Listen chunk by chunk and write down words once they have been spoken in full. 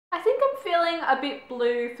I think I'm feeling a bit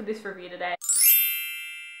blue for this review today.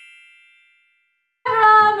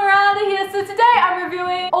 Miranda here. So today I'm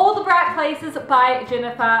reviewing All the Bright Places by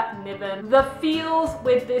Jennifer Niven. The feels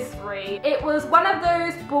with this read. It was one of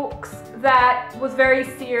those books that was very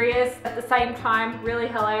serious at the same time really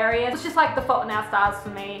hilarious. It's just like The Fault in Our Stars for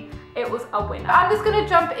me. It was a winner. I'm just going to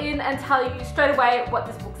jump in and tell you straight away what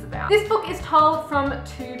this book's about. This book is told from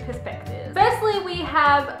two perspectives. Firstly, we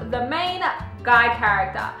have the main guy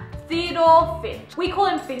character, Theodore Finch. We call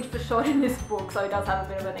him Finch for short in this book, so he does have a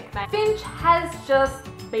bit of a nickname. Finch has just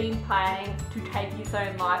been planning to take his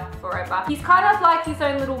own life forever. He's kind of like his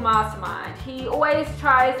own little mastermind. He always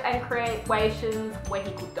tries and creates situations where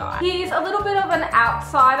he could die. He's a little bit of an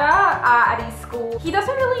outsider at his school. He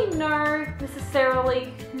doesn't really know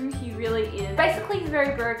necessarily who he really is. Basically, he's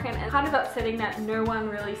very broken and kind of upsetting that no one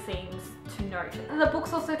really seems to notice. The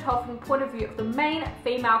book's also told from the point of view of the main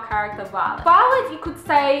female character, Violet. Violet, you could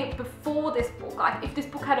say before this book, like if this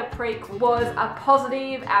book had a prequel, was a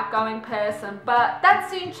positive, outgoing person, but that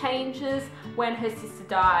soon changes when her sister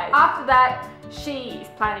dies. After that, she is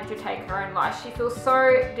planning to take her own life. She feels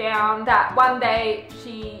so down that one day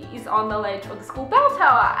she is on the ledge of the school bell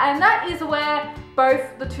tower, and that is where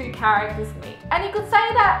both the two characters meet. And you could say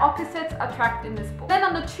that opposites attract in this book.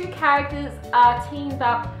 Then the two characters are teamed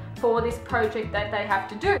up for this project that they have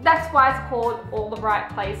to do. That's why it's called All the Right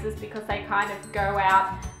Places, because they kind of go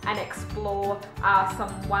out and explore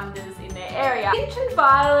some wonders in their area. Finch and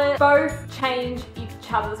Violet both change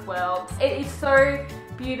each other's worlds. It is so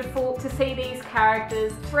beautiful to see these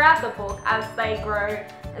characters throughout the book as they grow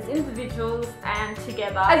as individuals and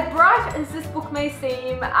together. As bright as this book may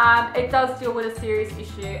seem, it does deal with a serious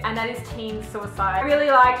issue, and that is teen suicide. I really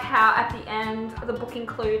like how at the end the book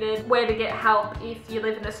included where to get help if you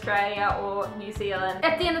live in Australia or New Zealand.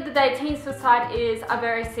 At the end of the day, teen suicide is a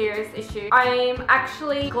very serious issue. I'm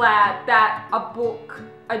actually glad that a book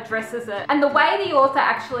addresses it, and the way the author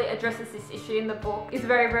actually addresses this issue in the book is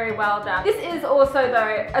very, very well done. This is also,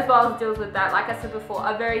 though, as well as deals with that, like I said before,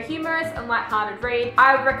 a very humorous and light-hearted read.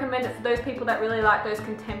 I would recommend it for those people that really like those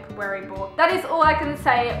contemporary books. That is all I can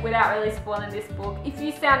say without really spoiling this book. If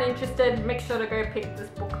you sound interested, make sure to go pick this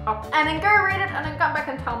book up and then go read it and then come back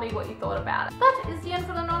and tell me what you thought about it. That is the end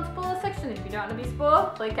for the non-spoiler section. If you don't want to be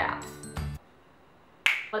spoiled, click out.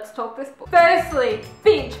 Let's talk this book. Firstly,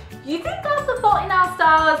 Finch. You think after Fault in Our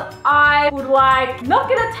Stars, I would not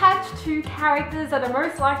get attached to characters that are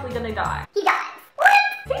most likely gonna die? He dies.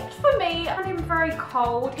 Finch for me, I find him very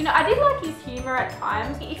cold. You know, I did like his humor at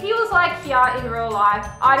times. If he was like here in real life,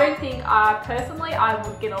 I don't think personally I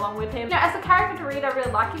would get along with him. You know, as a character to read, I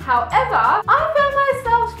really like him. However, I found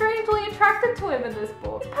myself strangely attracted to him in this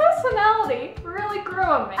book. His personality really grew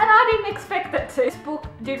on me, and I didn't expect it to. This book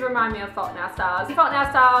did remind me of Fault in Our Stars. In Fault in Our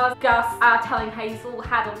Stars, Gus telling Hazel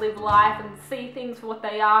how to live life and see things for what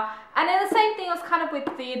they are. And then the same thing was kind of with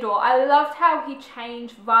Theodore. I loved how he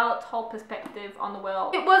changed Violet's whole perspective on the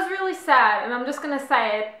world. It was really sad, and I'm just gonna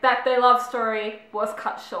say it, that their love story was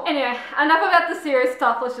cut short. Anyway, enough about the serious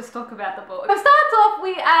stuff, let's just talk about the book. So it starts off,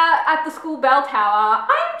 we are at the school bell tower.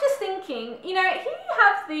 I'm just thinking, you know, here you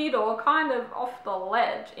have Theodore kind of off the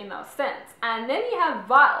ledge in a sense, and then you have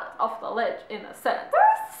Violet off the ledge in a sense.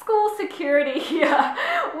 Where's the school security here?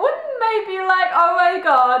 Wouldn't they be like, oh my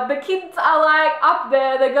god, the kids are like up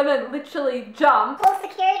there, they're gonna literally jump. Full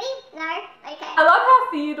security? No? Okay. I love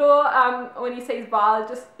how Theodore, when he sees Violet,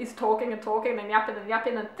 just is talking and talking and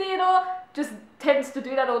yapping, and Theodore just tends to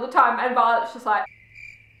do that all the time, and Violet's just like,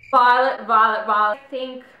 Violet, Violet, Violet. I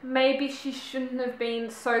think maybe she shouldn't have been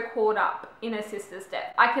so caught up in her sister's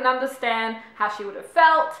death. I can understand how she would have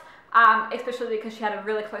felt, especially because she had a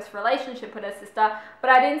really close relationship with her sister, but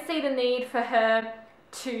I didn't see the need for her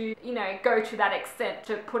to, you know, go to that extent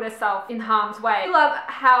to put herself in harm's way. I love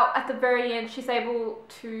how at the very end she's able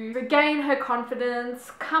to regain her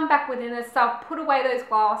confidence, come back within herself, put away those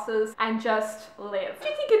glasses and just live. Do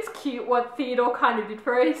you think it's cute what Theodore kind of did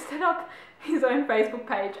for her? He set up his own Facebook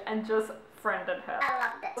page and just friended her. I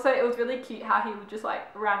loved it. So it was really cute how he would just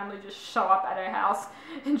like randomly just show up at her house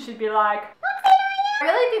and she'd be like, I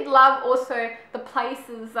really did love also the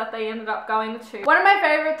places that they ended up going to. One of my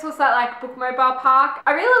favorites was that like bookmobile park.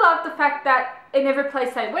 I really loved the fact that in every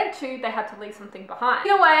place they went to, they had to leave something behind.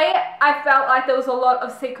 In a way, I felt like there was a lot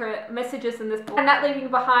of secret messages in this book, and that leaving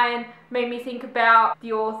behind made me think about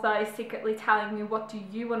the author is secretly telling you, what do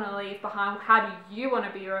you want to leave behind? How do you want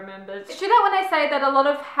to be remembered? It's true that when I say that a lot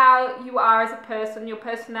of how you are as a person, your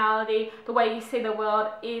personality, the way you see the world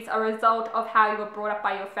is a result of how you were brought up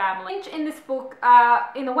by your family. Finch in this book,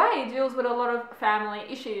 in a way, deals with a lot of family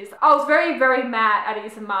issues. I was very, very mad at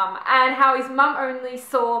his mum and how his mum only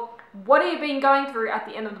saw what have you been going through at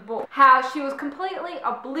the end of the book? How she was completely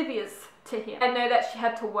oblivious to him and know that she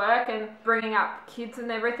had to work and bringing up kids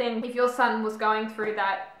and everything. If your son was going through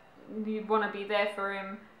that, you'd want to be there for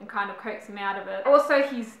him and kind of coax him out of it. Also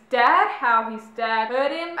his dad, how his dad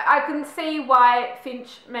hurt him. I can see why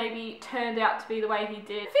Finch maybe turned out to be the way he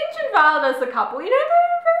did. Finch and Violet as a couple, you know,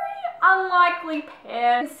 they're a very unlikely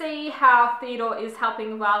pair. You can see how Theodore is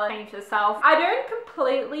helping Violet change herself. I don't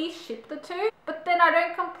completely ship the two, but then I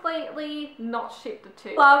don't completely not ship the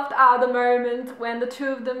two. Loved the moment when the two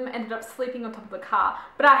of them ended up sleeping on top of the car,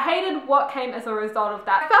 but I hated what came as a result of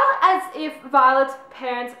that. I felt as if Violet's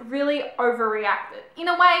parents really overreacted. In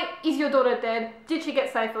a way, is your daughter dead? Did she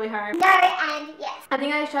get safely home? No and yes. I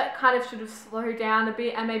think they should have slowed down a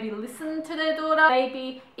bit and maybe listened to their daughter.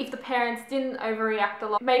 Maybe if the parents didn't overreact a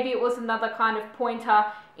lot, maybe it was another kind of pointer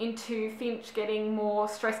into Finch getting more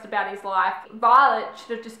stressed about his life. Violet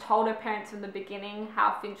should have just told her parents from the beginning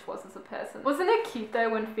how Finch was as a person. Wasn't it cute though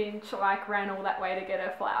when Finch like ran all that way to get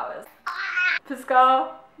her flowers?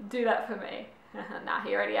 Pascal, do that for me. Nah,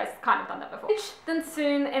 he already has kind of done that before. Finch then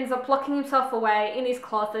soon ends up locking himself away in his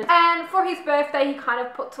closet, and for his birthday he kind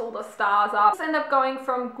of puts all the stars up. Just end up going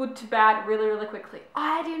from good to bad really quickly.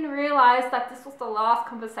 I didn't realise that this was the last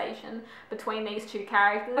conversation between these two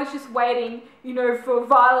characters. I was just waiting, you know, for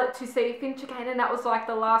Violet to see Finch again, and that was like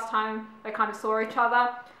the last time they kind of saw each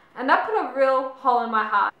other. And that put a real hole in my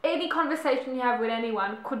heart. Any conversation you have with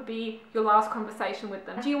anyone could be your last conversation with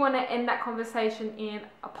them. Do you want to end that conversation in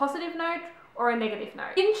a positive note or a negative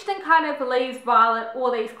note? Finch then kind of leaves Violet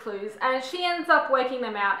all these clues, and she ends up working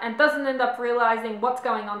them out and doesn't end up realizing what's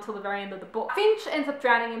going on till the very end of the book. Finch ends up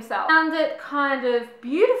drowning himself. Found it kind of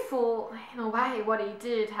beautiful in a way what he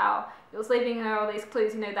did, how he was leaving her all these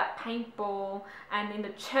clues, you know, that paintball and in the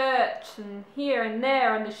church and here and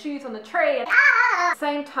there and the shoes on the tree. And at the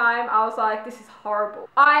same time, I was like, this is horrible.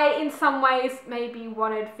 I, in some ways, maybe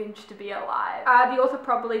wanted Finch to be alive. The author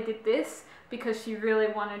probably did this because she really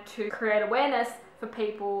wanted to create awareness for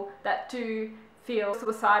people that do feel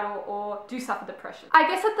suicidal or do suffer depression. I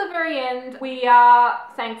guess at the very end, we are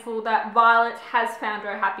thankful that Violet has found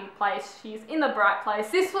her happy place. She's in the bright place.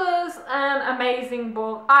 This was an amazing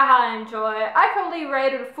book. I highly enjoy it. I probably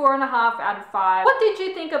rated it 4.5 out of 5. What did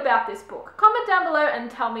you think about this book? Comment down below and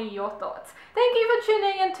tell me your thoughts. Thank you for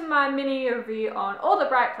tuning in to my mini review on All the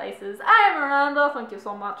Bright Places. I am Miranda. Thank you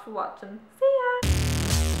so much for watching. See